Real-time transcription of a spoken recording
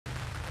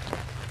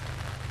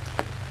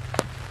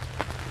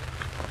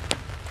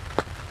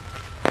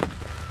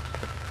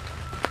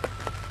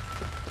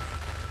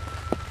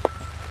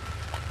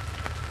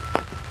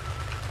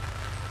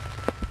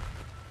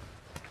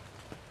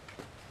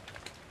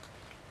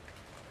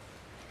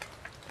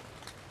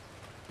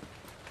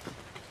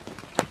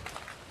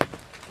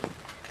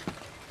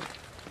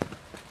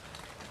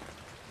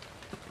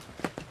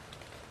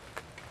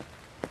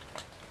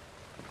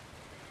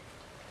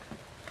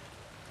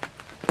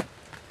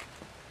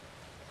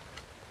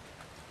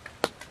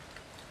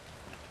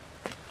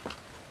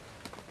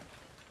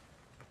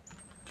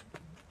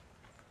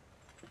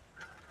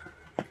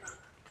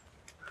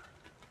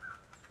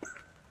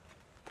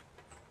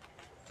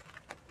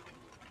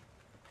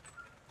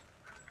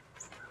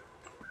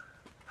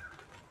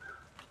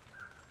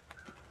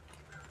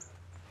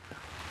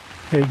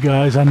Hey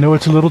guys, I know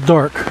it's a little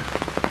dark. It's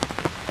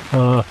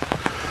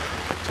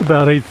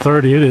about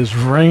 8:30. It is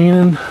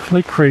raining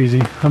like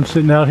crazy. I'm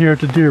sitting out here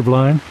at the deer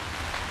blind.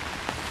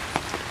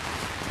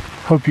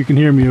 Hope you can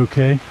hear me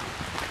okay.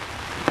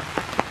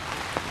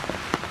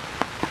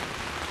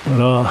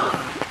 But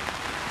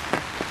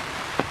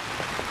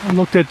I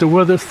looked at the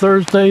weather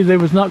Thursday. They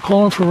was not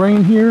calling for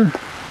rain here.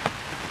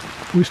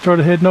 We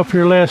started heading up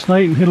here last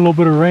night and hit a little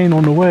bit of rain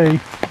on the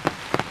way.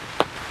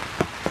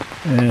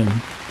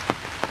 And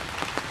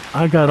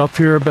I got up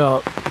here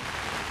about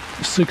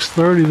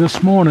 6:30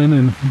 this morning,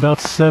 and about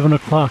 7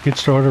 o'clock it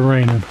started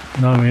raining.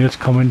 And I mean, it's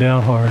coming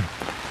down hard.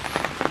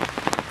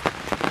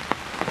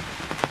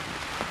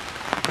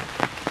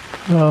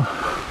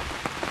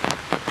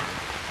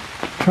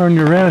 Turn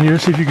you around here,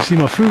 see if you can see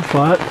my food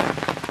plot.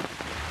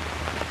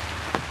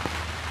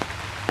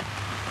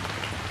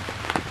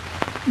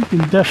 You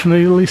can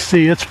definitely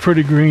see it's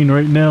pretty green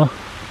right now.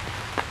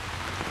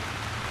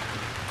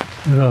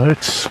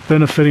 It's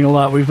benefiting a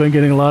lot. We've been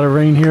getting a lot of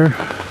rain here.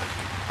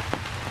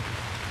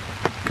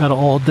 Got an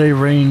all-day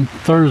rain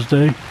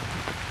Thursday.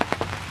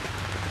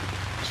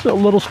 Still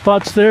little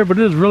spots there, but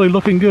it is really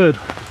looking good.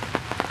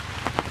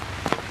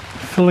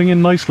 Filling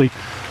in nicely.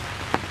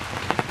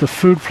 The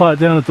food plot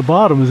down at the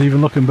bottom is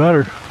even looking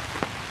better.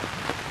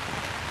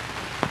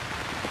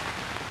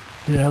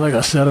 Yeah, like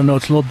I said, I know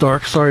it's a little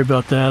dark. Sorry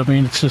about that. I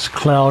mean, it's just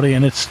cloudy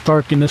and it's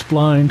dark in this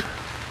blind.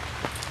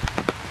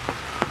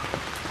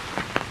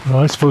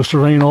 Well, it's supposed to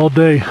rain all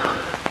day.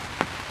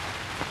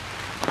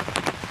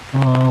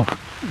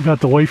 Got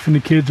the wife and the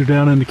kids are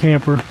down in the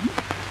camper.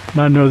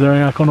 And I know they're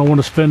not going to want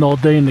to spend all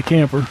day in the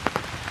camper.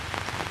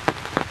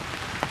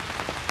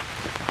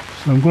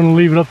 So I'm going to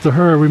leave it up to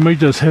her. We may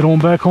just head on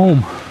back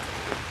home.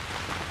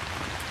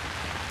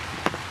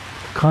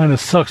 Kind of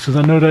sucks because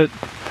I know that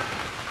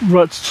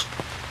ruts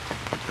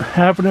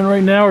happening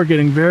right now are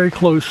getting very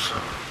close.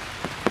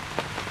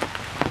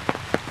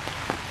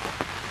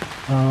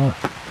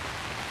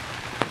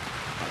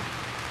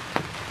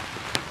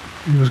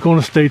 He was going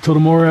to stay till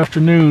tomorrow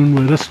afternoon,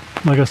 but this,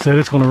 like I said,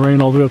 it's going to rain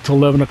all the way up to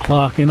 11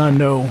 o'clock, and I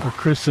know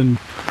Chris and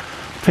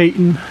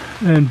Peyton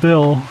and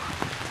Bill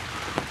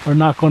are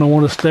not going to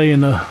want to stay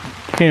in the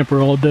camper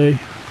all day.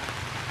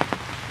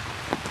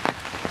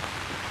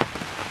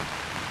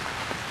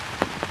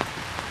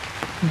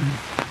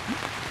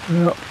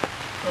 Well,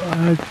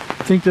 I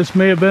think this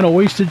may have been a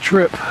wasted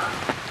trip.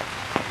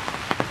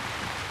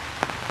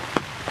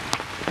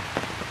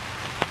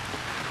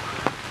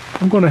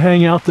 I'm going to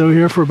hang out though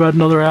here for about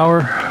another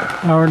hour,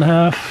 hour and a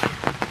half.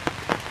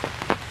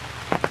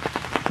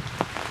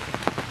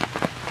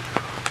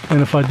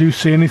 And if I do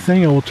see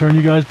anything, I will turn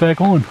you guys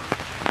back on.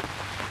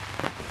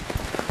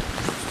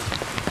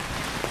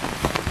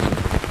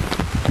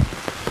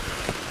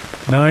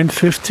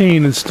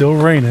 (9:15) and still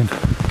raining.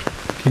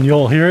 Can you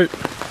all hear it?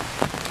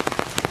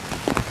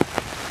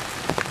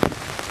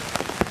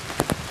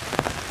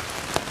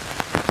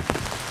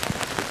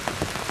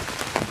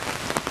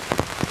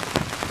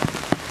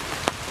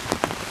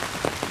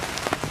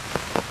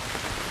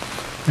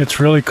 It's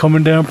really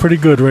coming down pretty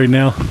good right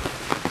now.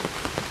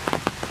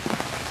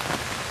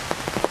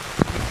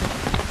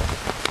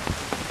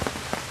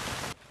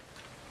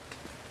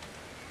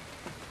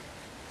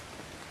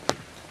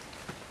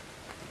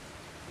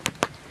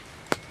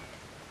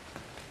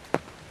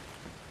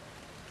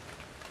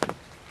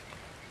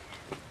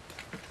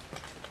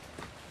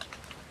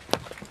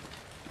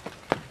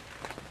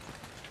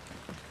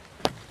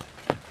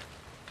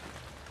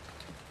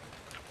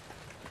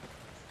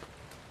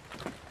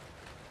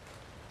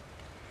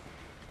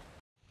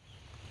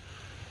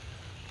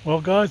 Well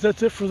guys,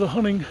 that's it for the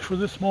hunting for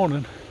this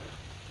morning.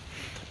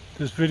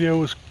 This video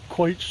was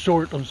quite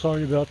short. I'm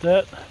sorry about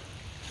that.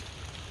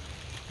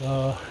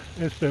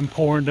 It's been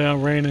pouring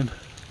down, raining.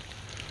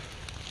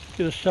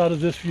 Get a shot of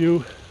this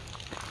view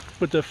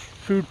with the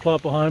food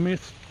plot behind me.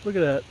 Look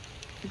at that.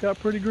 It got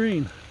pretty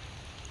green.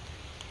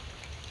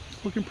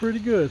 It's looking pretty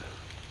good.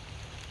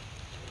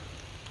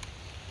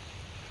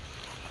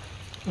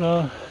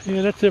 Yeah,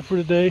 that's it for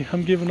today.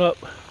 I'm giving up.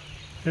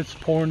 It's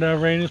pouring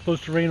down, raining. It's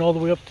supposed to rain all the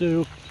way up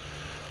to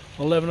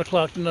 11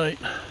 o'clock tonight.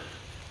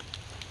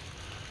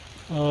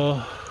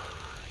 Gonna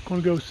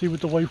go see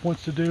what the wife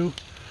wants to do.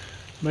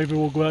 Maybe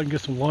we'll go out and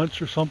get some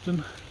lunch or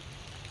something.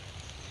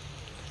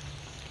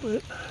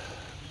 But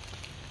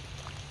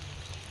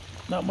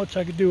not much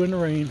I could do in the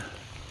rain.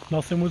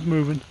 Nothing was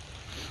moving.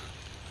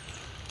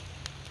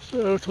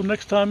 So till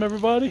next time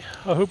everybody,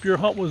 I hope your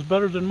hunt was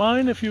better than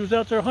mine if you was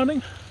out there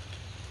hunting.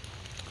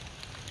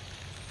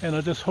 And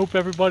I just hope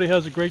everybody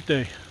has a great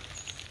day.